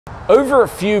Over a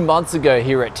few months ago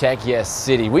here at YES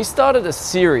City, we started a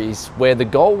series where the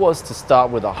goal was to start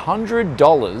with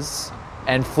 $100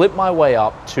 and flip my way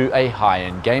up to a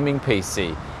high-end gaming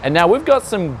PC. And now we've got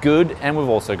some good and we've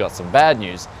also got some bad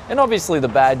news. And obviously the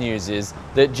bad news is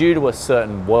that due to a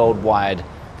certain worldwide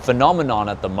phenomenon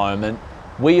at the moment,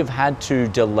 we have had to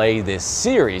delay this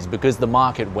series because the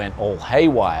market went all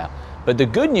haywire. But the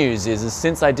good news is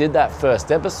since I did that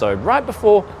first episode, right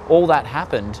before all that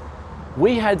happened,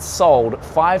 we had sold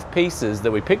 5 pieces that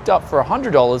we picked up for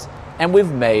 $100 and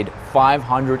we've made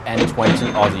 520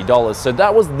 Aussie dollars. So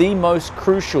that was the most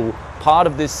crucial part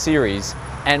of this series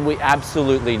and we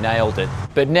absolutely nailed it.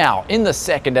 But now in the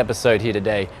second episode here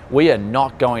today, we are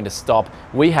not going to stop.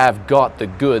 We have got the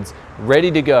goods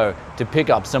ready to go to pick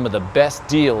up some of the best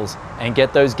deals and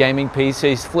get those gaming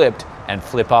PCs flipped and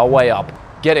flip our way up.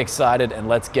 Get excited and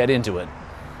let's get into it.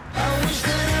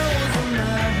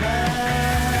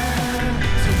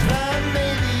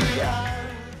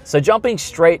 So jumping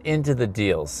straight into the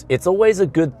deals, it's always a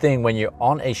good thing when you're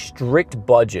on a strict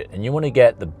budget and you want to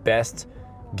get the best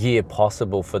gear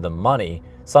possible for the money,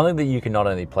 something that you can not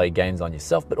only play games on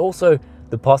yourself, but also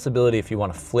the possibility if you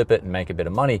want to flip it and make a bit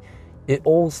of money, it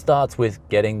all starts with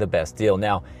getting the best deal.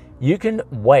 Now, you can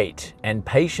wait, and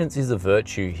patience is a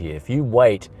virtue here. If you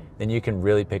wait, then you can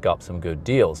really pick up some good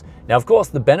deals. Now, of course,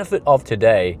 the benefit of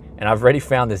today, and I've already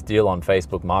found this deal on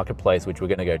Facebook Marketplace, which we're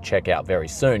going to go check out very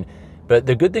soon, but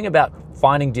the good thing about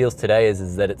finding deals today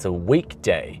is that it's a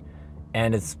weekday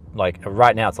and it's like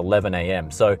right now it's 11 a.m.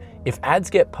 So if ads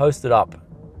get posted up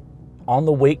on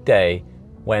the weekday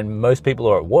when most people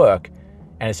are at work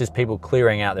and it's just people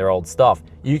clearing out their old stuff,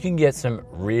 you can get some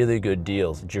really good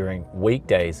deals during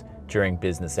weekdays, during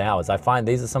business hours. I find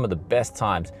these are some of the best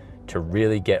times to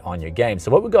really get on your game.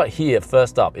 So what we've got here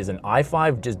first up is an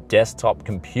i5 just desktop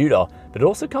computer, but it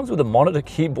also comes with a monitor,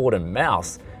 keyboard and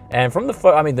mouse. And from the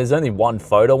photo, I mean, there's only one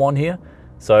photo on here.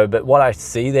 So, but what I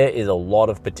see there is a lot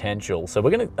of potential. So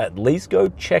we're gonna at least go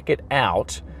check it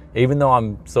out, even though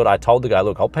I told the guy,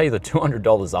 look, I'll pay the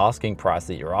 $200 asking price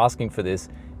that you're asking for this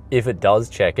if it does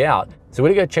check out. So we're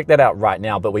gonna go check that out right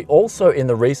now. But we also, in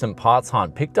the recent parts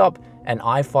hunt, picked up an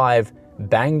i5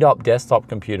 banged up desktop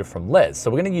computer from YES.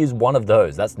 So we're gonna use one of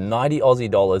those. That's 90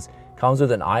 Aussie dollars, comes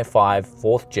with an i5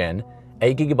 4th gen,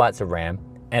 8 gigabytes of RAM,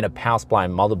 and a power supply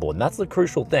and motherboard. And that's the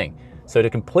crucial thing. So to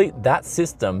complete that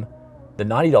system, the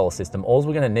 $90 system, all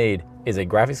we're gonna need is a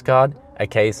graphics card, a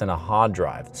case, and a hard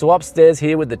drive. So upstairs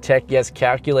here with the YES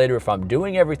calculator, if I'm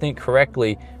doing everything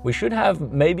correctly, we should have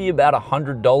maybe about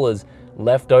 $100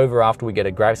 left over after we get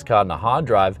a graphics card and a hard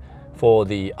drive for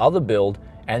the other build.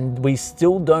 And we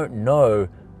still don't know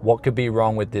what could be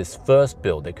wrong with this first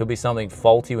build. There could be something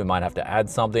faulty, we might have to add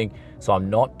something, so I'm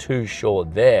not too sure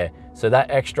there. So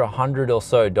that extra $100 or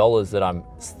so that I'm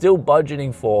still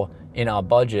budgeting for in our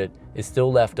budget is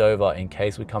still left over in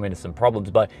case we come into some problems.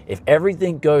 But if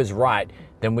everything goes right,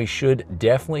 then we should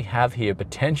definitely have here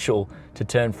potential to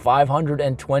turn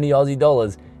 520 Aussie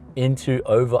dollars into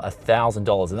over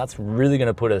 $1,000. And that's really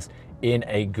gonna put us in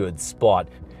a good spot.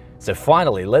 So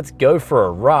finally, let's go for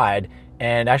a ride.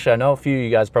 And actually, I know a few of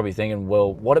you guys are probably thinking,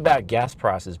 well, what about gas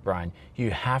prices, Brian? You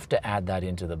have to add that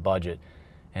into the budget.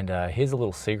 And here's a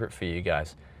little secret for you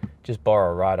guys. Just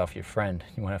borrow a ride off your friend.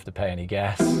 You won't have to pay any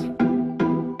gas.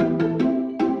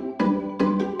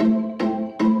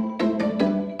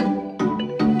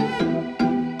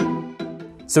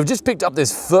 So we've just picked up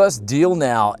this first deal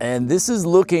now, and this is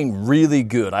looking really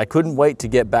good. I couldn't wait to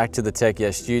get back to the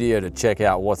YES studio to check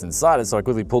out what's inside it, so I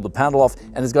quickly pulled the panel off,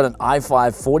 and it's got an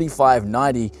i5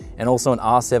 4590 and also an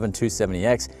R7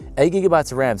 270X, 8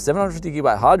 gigabytes of RAM, 750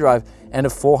 gigabyte hard drive, and a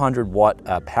 400 watt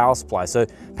power supply. So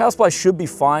power supply should be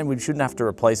fine. We shouldn't have to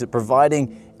replace it,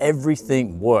 providing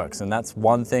everything works. And that's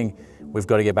one thing we've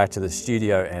got to get back to the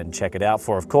studio and check it out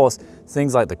for. Of course,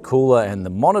 things like the cooler and the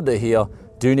monitor here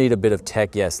do need a bit of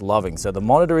YES Lovin. So the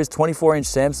monitor is 24-inch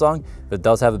Samsung, but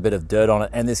does have a bit of dirt on it.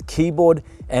 And this keyboard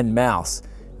and mouse,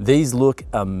 these look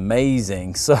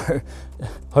amazing. So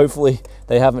hopefully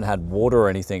they haven't had water or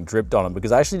anything dripped on them,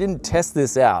 because I actually didn't test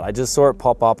this out. I just saw it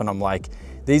pop up and I'm like,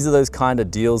 these are those kind of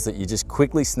deals that you just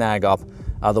quickly snag up.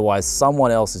 Otherwise,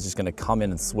 someone else is just gonna come in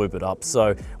and swoop it up.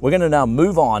 So we're gonna now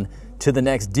move on to the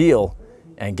next deal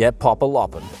and get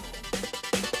pop-a-loppin'.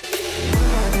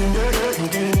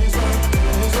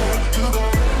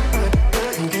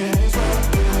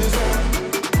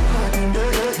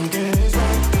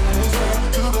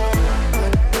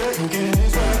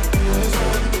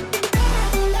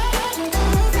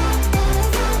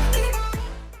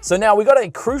 So now we got a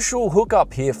crucial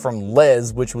hookup here from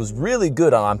YES, which was really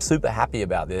good, and I'm super happy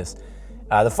about this.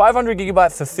 The 500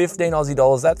 gigabyte for 15 Aussie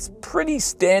dollars, that's pretty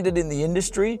standard in the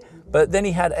industry, but then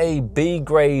he had a B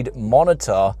grade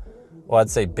monitor, well, I'd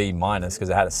say B minus because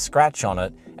it had a scratch on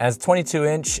it, and it's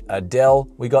 22-inch, a Dell.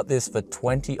 We got this for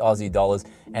 20 Aussie dollars,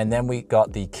 and then we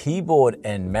got the keyboard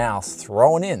and mouse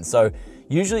thrown in. So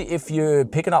usually if you're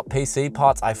picking up PC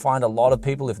parts, I find a lot of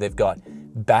people, if they've got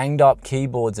banged up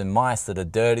keyboards and mice that are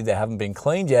dirty, they haven't been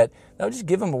cleaned yet, they'll just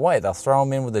give them away. They'll throw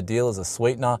them in with a deal as a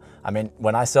sweetener. I mean,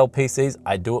 when I sell PCs,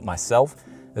 I do it myself.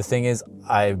 The thing is,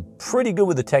 I'm pretty good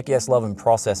with the YES Lovin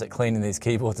process at cleaning these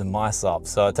keyboards and mice up.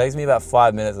 So it takes me about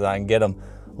 5 minutes and I can get them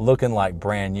looking like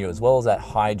brand new, as well as that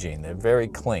hygiene. They're very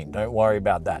clean, don't worry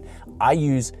about that. I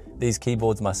use these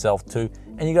keyboards myself too,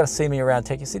 and you gotta see me around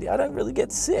Tech Yes City, I don't really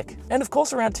get sick. And of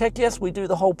course around Tech Yes, we do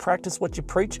the whole practice what you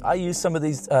preach. I use some of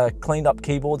these cleaned up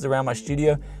keyboards around my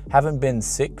studio. Haven't been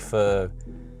sick for,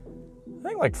 I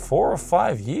think like 4 or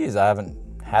 5 years. I haven't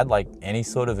had like any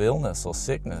sort of illness or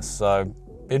sickness, so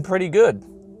been pretty good.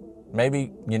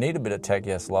 Maybe you need a bit of Tech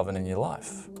Yes Lovin in your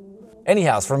life.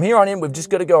 Anyhow, from here on in, we've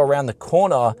just got to go around the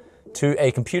corner to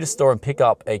a computer store and pick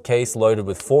up a case loaded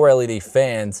with 4 LED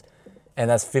fans, and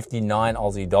that's 59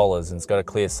 Aussie dollars, and it's got a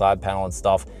clear side panel and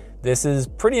stuff. This is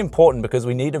pretty important because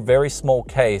we need a very small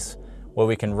case where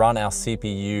we can run our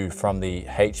CPU from the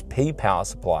HP power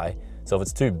supply. So if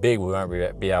it's too big, we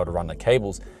won't be able to run the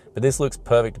cables, but this looks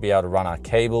perfect to be able to run our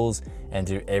cables and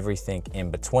do everything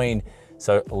in between.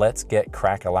 So let's get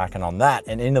crack-a-lacking on that.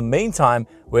 And in the meantime,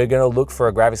 we're gonna look for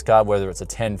a graphics card, whether it's a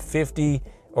 1050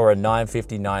 or a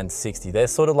 950, 960. They're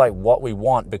sort of like what we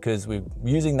want because we're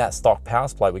using that stock power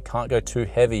supply. We can't go too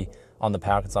heavy on the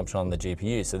power consumption on the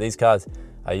GPU. So these cards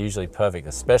are usually perfect,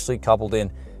 especially coupled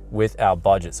in with our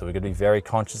budget. So we're gonna be very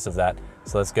conscious of that.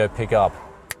 So let's go pick up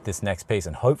this next piece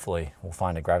and hopefully we'll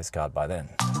find a graphics card by then.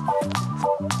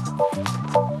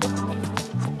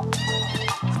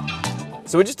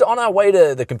 So we're just on our way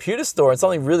to the computer store and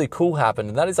something really cool happened,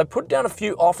 and that is I put down a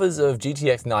few offers of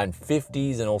GTX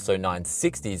 950s and also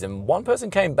 960s, and one person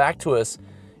came back to us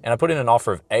and I put in an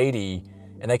offer of 80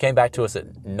 and they came back to us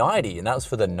at 90, and that was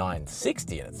for the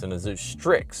 960 and it's an Asus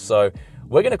Strix. So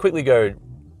we're gonna quickly go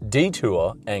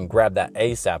detour and grab that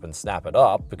ASAP and snap it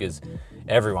up because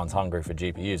everyone's hungry for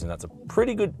GPUs, and that's a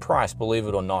pretty good price, believe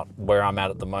it or not, where I'm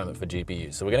at the moment for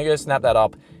GPUs. So we're gonna go snap that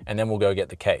up and then we'll go get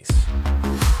the case.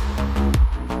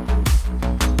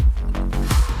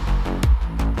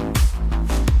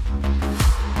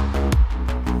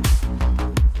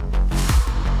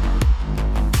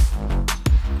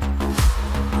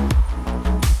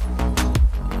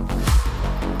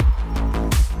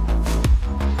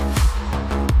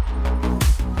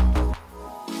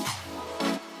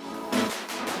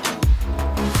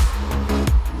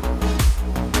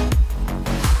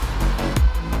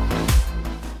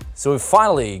 So we've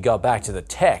finally got back to the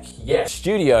Tech Yes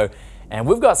studio, and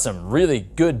we've got some really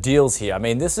good deals here. I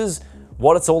mean, this is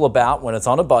what it's all about when it's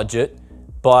on a budget,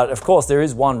 but of course there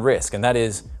is one risk, and that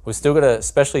is we've still got to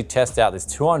especially test out this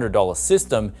 $200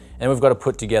 system, and we've got to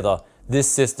put together this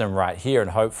system right here and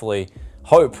hopefully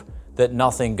hope that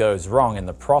nothing goes wrong in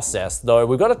the process. Though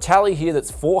we've got a tally here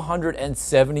that's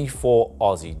 474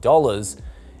 Aussie dollars,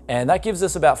 and that gives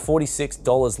us about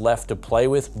 $46 left to play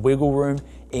with, wiggle room,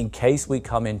 in case we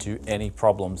come into any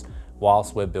problems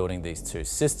whilst we're building these two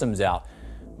systems out.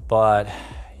 But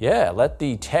yeah, let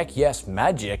the Tech Yes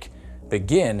magic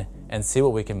begin and see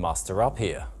what we can muster up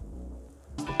here.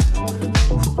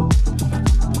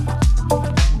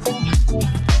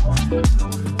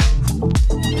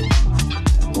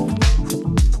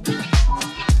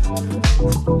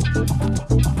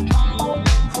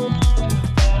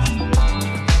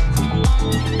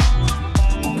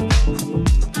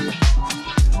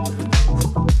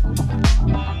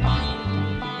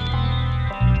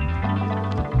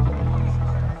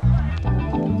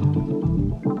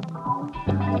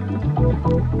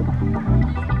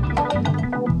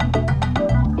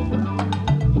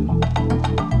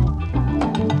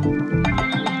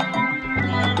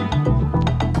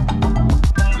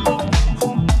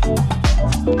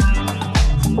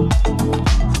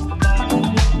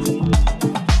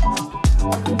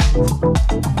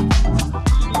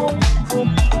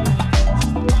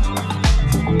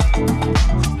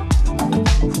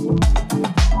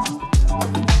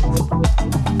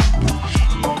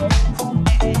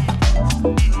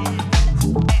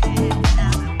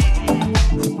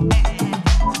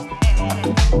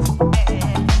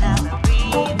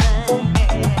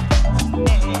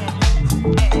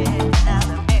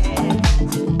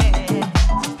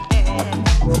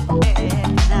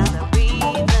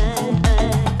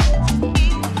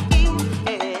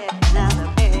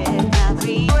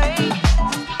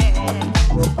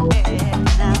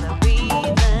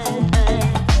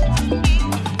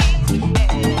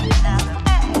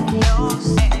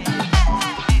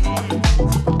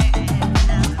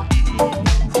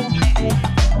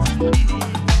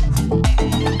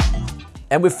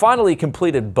 And we've finally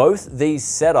completed both these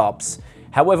setups.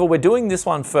 However, we're doing this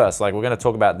one first. Like, we're gonna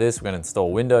talk about this, we're gonna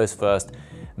install Windows first,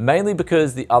 mainly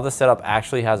because the other setup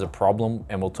actually has a problem,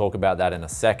 and we'll talk about that in a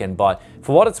second. But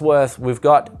for what it's worth, we've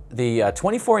got the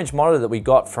 24-inch monitor that we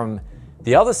got from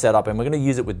the other setup, and we're gonna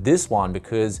use it with this one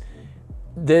because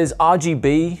there's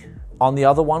RGB on the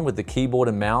other one with the keyboard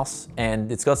and mouse,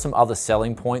 and it's got some other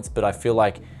selling points, but I feel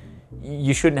like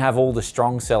you shouldn't have all the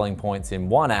strong selling points in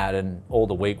one ad and all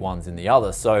the weak ones in the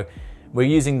other. So we're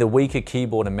using the weaker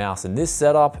keyboard and mouse in this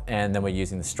setup, and then we're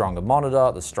using the stronger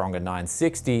monitor, the stronger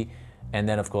 960, and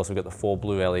then of course we've got the 4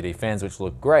 blue LED fans, which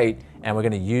look great, and we're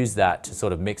gonna use that to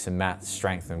sort of mix and match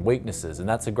strengths and weaknesses. And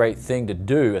that's a great thing to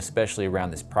do, especially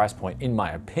around this price point, in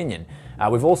my opinion.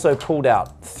 We've also pulled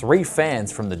out 3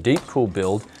 fans from the Deep Cool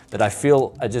build that I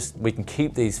feel are we can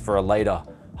keep these for a later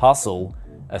hustle,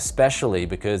 especially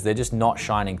because they're just not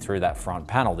shining through that front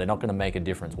panel. They're not gonna make a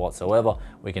difference whatsoever.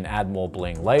 We can add more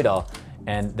bling later.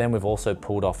 And then we've also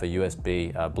pulled off a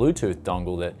USB Bluetooth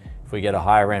dongle that if we get a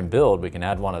higher end build, we can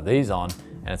add one of these on,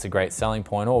 and it's a great selling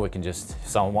point. Or we can just, if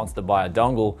someone wants to buy a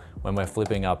dongle when we're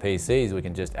flipping our PCs, we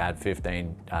can just add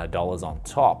 $15 on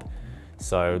top.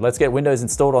 So let's get Windows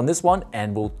installed on this one,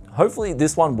 and hopefully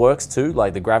this one works too.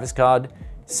 Like, the graphics card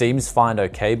seems fine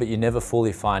okay, but you never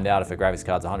fully find out if a graphics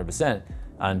card's 100%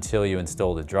 until you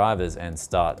install the drivers and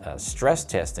start stress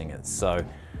testing it. So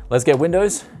let's get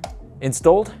Windows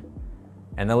installed,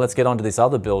 and then let's get onto this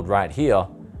other build right here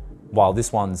while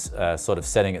this one's sort of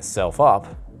setting itself up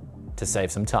to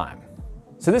save some time.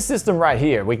 So this system right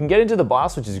here, we can get into the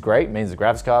BIOS, which is great, means the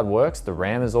graphics card works, the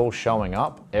RAM is all showing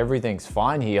up, everything's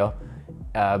fine here,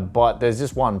 but there's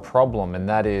just one problem, and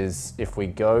that is if we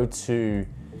go to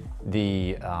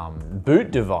the boot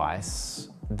device,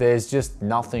 there's just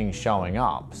nothing showing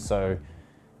up. So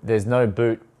there's no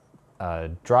boot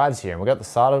drives here. And we've got the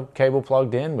SATA cable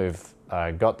plugged in. We've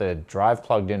got the drive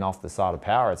plugged in off the SATA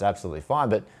power. It's absolutely fine,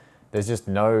 but there's just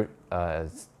no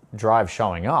drive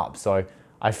showing up. So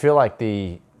I feel like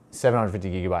the 750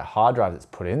 gigabyte hard drive that's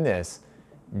put in this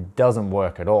doesn't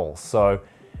work at all. So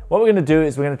what we're gonna do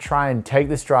is we're gonna try and take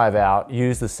this drive out,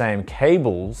 use the same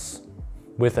cables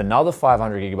with another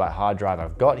 500 gigabyte hard drive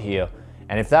I've got here.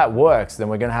 And if that works, then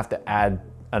we're gonna have to add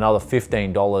another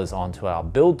 $15 onto our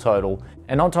build total.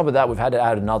 And on top of that, we've had to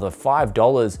add another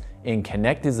 $5 in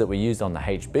connectors that we used on the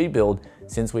HB build,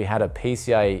 since we had a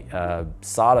PCIe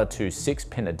SATA to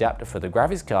 6-pin adapter for the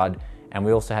graphics card. And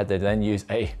we also had to then use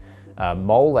a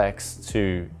Molex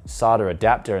to SATA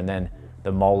adapter, and then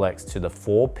the Molex to the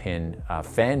 4-pin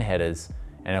fan headers.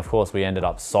 And of course, we ended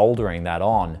up soldering that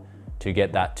on to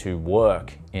get that to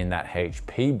work in that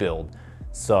HP build.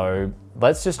 So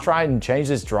let's just try and change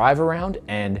this drive around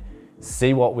and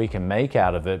see what we can make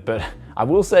out of it. But I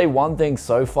will say one thing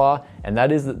so far, and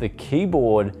that is that the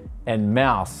keyboard and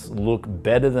mouse look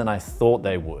better than I thought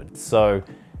they would. So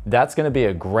that's gonna be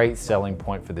a great selling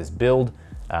point for this build.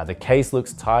 The case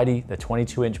looks tidy. The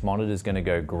 22-inch monitor is gonna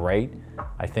go great.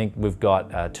 I think we've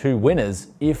got 2 winners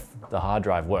if the hard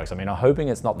drive works. I mean, I'm hoping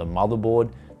it's not the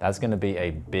motherboard. That's gonna be a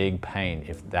big pain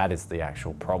if that is the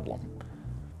actual problem.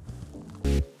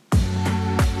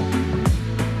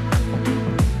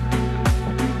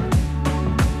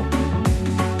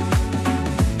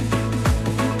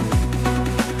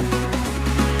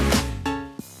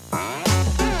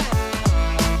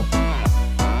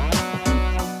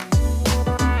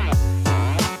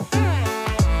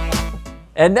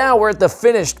 And now we're at the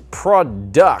finished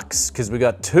products, because we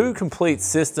got 2 complete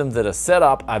systems that are set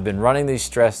up. I've been running these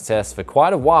stress tests for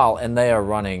quite a while, and they are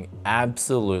running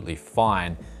absolutely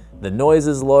fine. The noise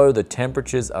is low, the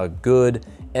temperatures are good,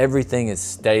 everything is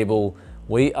stable.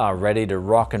 We are ready to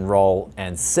rock and roll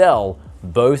and sell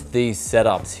both these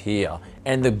setups here.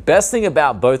 And the best thing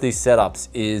about both these setups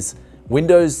is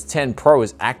Windows 10 Pro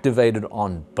is activated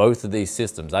on both of these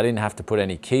systems. I didn't have to put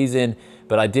any keys in,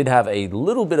 but I did have a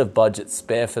little bit of budget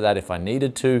spare for that if I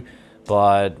needed to.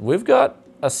 But we've got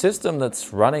a system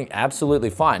that's running absolutely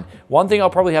fine. One thing I'll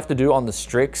probably have to do on the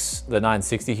Strix, the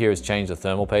 960 here, is change the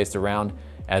thermal paste around,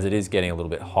 as it is getting a little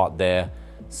bit hot there.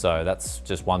 So that's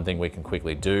just one thing we can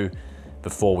quickly do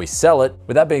before we sell it.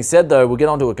 With that being said though, we'll get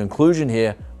on to a conclusion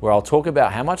here where I'll talk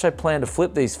about how much I plan to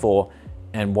flip these for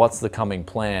and what's the coming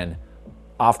plan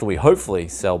after we hopefully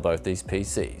sell both these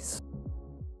PCs.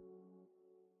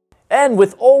 And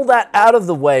with all that out of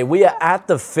the way, we are at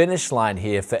the finish line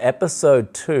here for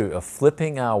episode 2 of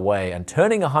flipping our way and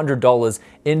turning $100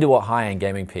 into a high-end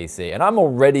gaming PC. And I'm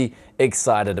already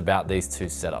excited about these 2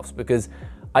 setups because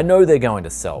I know they're going to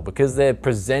sell, because they're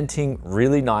presenting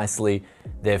really nicely.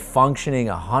 They're functioning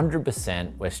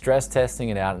 100%. We're stress testing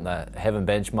it out in the Heaven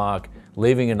benchmark,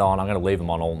 leaving it on. I'm gonna leave them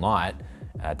on all night.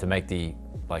 to make the,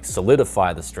 like,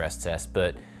 solidify the stress test.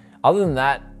 But other than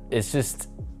that, it's just,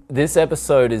 this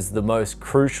episode is the most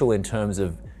crucial in terms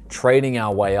of trading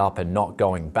our way up and not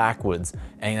going backwards,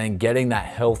 and then getting that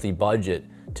healthy budget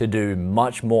to do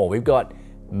much more. We've got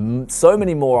so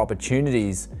many more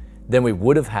opportunities than we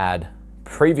would have had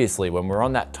previously. When we're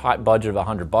on that tight budget of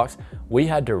 $100, we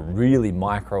had to really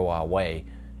micro our way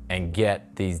and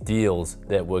get these deals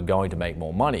that were going to make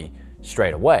more money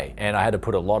straight away. And I had to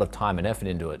put a lot of time and effort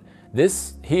into it.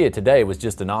 This here today was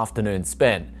just an afternoon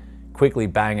spent quickly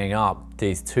banging up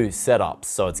these 2 setups.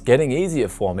 So it's getting easier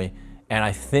for me. And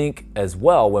I think as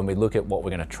well, when we look at what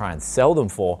we're gonna try and sell them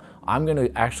for, I'm gonna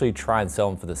actually try and sell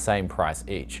them for the same price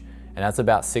each. And that's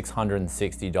about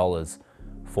 $660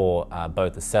 for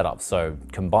both the setups. So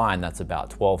combined, that's about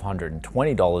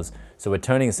 $1,220. So we're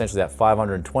turning essentially that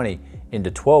 $520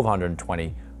 into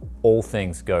 $1,220, all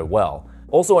things go well.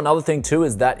 Also, another thing too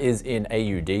is that is in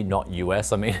AUD, not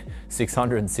US. I mean,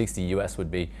 660 US would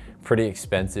be pretty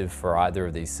expensive for either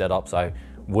of these setups. I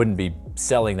wouldn't be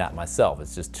selling that myself,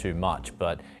 it's just too much.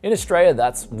 But in Australia,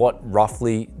 that's what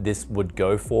roughly this would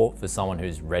go for someone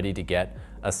who's ready to get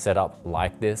a setup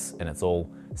like this, and it's all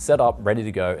set up, ready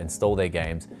to go, install their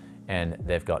games, and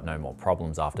they've got no more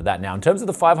problems after that. Now, in terms of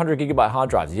the 500GB hard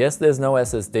drives, yes, there's no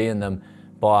SSD in them,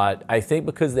 but I think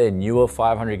because they're newer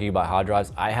 500GB hard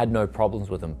drives, I had no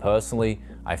problems with them personally.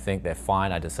 I think they're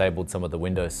fine. I disabled some of the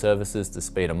Windows services to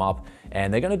speed them up,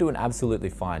 and they're gonna do an absolutely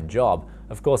fine job.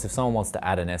 Of course, if someone wants to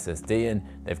add an SSD in,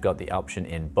 they've got the option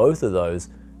in both of those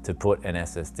to put an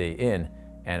SSD in,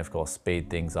 and of course speed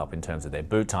things up in terms of their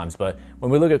boot times. But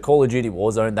when we look at Call of Duty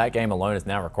Warzone, that game alone is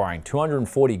now requiring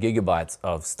 240 gigabytes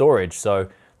of storage. So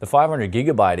the 500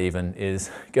 gigabyte even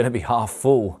is gonna be half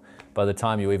full by the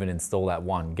time you even install that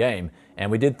one game.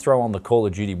 And we did throw on the Call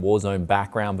of Duty Warzone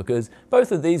background because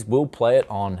both of these will play it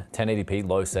on 1080p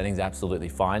low settings absolutely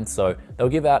fine. So they'll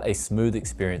give out a smooth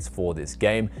experience for this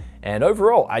game. And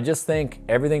overall, I just think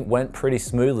everything went pretty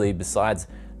smoothly besides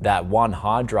that one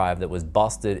hard drive that was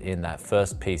busted in that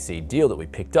first PC deal that we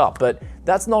picked up. But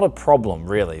that's not a problem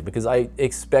really, because I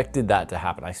expected that to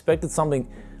happen. I expected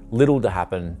something little to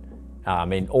happen. I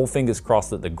mean, all fingers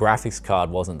crossed that the graphics card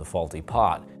wasn't the faulty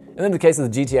part. And then in the case of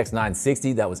the GTX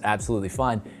 960, that was absolutely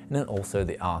fine. And then also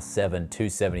the R7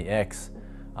 270X,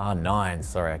 R9,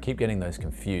 sorry, I keep getting those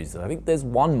confused. I think there's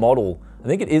one model, I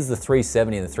think it is the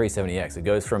 370 and the 370X. It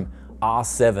goes from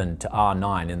R7 to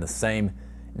R9 in the same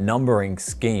numbering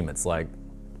scheme. It's like,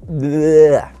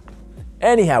 bleh.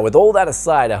 Anyhow, with all that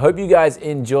aside, I hope you guys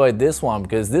enjoyed this one,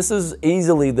 because this is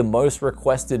easily the most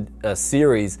requested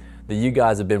series that you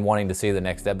guys have been wanting to see the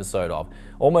next episode of.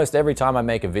 Almost every time I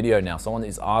make a video now, someone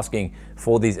is asking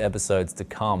for these episodes to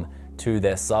come to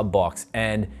their sub box,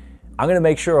 and I'm gonna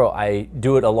make sure I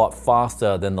do it a lot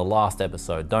faster than the last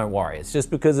episode, don't worry. It's just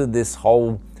because of this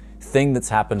whole thing that's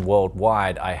happened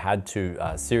worldwide, I had to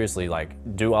seriously like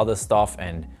do other stuff,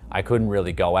 and I couldn't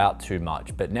really go out too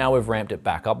much. But now we've ramped it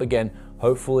back up again.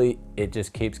 Hopefully it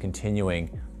just keeps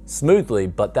continuing smoothly.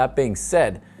 But that being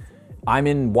said, I'm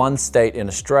in one state in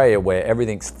Australia where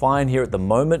everything's fine here at the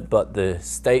moment, but the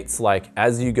states, like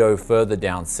as you go further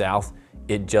down south,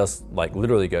 it just like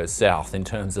literally goes south in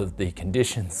terms of the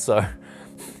conditions. So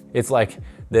it's like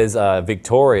there's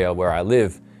Victoria where I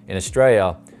live in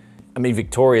Australia. I mean,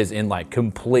 Victoria's in like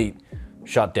complete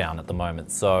shutdown at the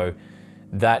moment. So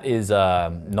that is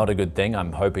not a good thing.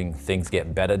 I'm hoping things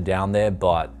get better down there.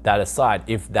 But that aside,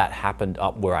 if that happened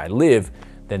up where I live,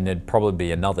 then there'd probably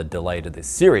be another delay to this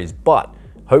series. But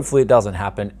hopefully it doesn't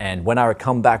happen. And when I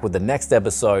come back with the next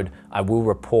episode, I will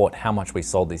report how much we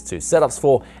sold these two setups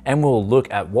for, and we'll look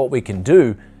at what we can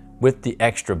do with the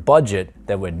extra budget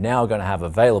that we're now gonna have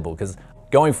available. Because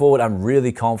going forward, I'm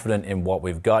really confident in what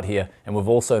we've got here. And we've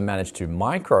also managed to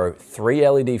micro 3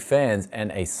 LED fans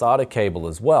and a SATA cable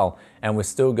as well. And we've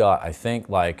still got, I think,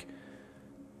 like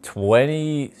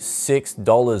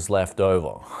 $26 left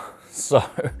over. So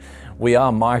we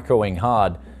are microing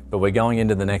hard, but we're going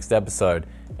into the next episode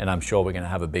and I'm sure we're gonna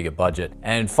have a bigger budget.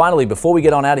 And finally, before we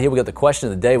get on out of here, we got the question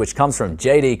of the day, which comes from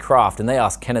JD Craft, and they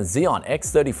ask, can a Xeon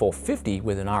X3450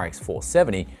 with an RX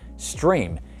 470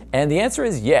 stream? And the answer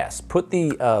is yes. Put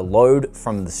the load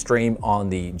from the stream on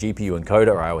the GPU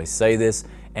encoder. I always say this,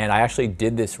 and I actually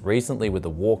did this recently with the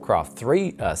Warcraft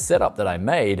 3 setup that I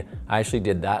made. I actually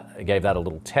did that, I gave that a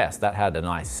little test. That had a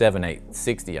nice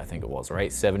 7860, I think it was, or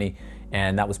 870,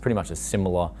 and that was pretty much as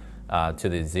similar to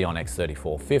the Xeon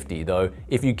X3450. Though,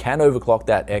 if you can overclock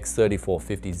that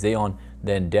X3450 Xeon,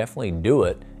 then definitely do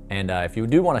it. And if you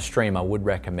do want to stream, I would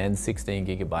recommend 16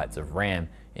 gigabytes of RAM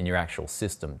in your actual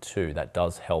system too. That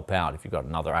does help out if you've got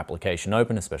another application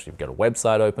open, especially if you've got a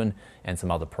website open and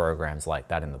some other programs like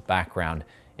that in the background.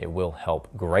 It will help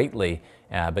greatly.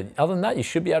 But other than that, you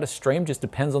should be able to stream. Just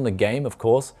depends on the game, of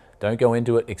course. Don't go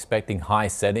into it expecting high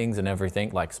settings and everything,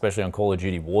 like especially on Call of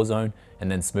Duty Warzone and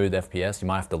then smooth FPS. You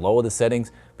might have to lower the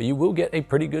settings, but you will get a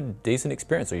pretty good, decent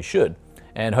experience, or you should.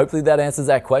 And hopefully that answers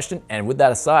that question. And with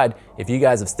that aside, if you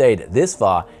guys have stayed this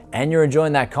far and you're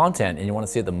enjoying that content and you want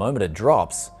to see it the moment it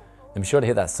drops, then be sure to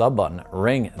hit that sub button,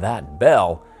 ring that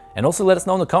bell, and also let us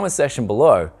know in the comment section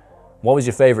below, what was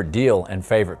your favorite deal and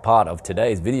favorite part of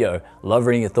today's video? Love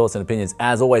reading your thoughts and opinions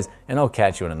as always, and I'll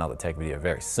catch you in another tech video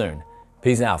very soon.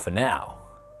 Peace out for now.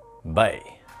 Bye.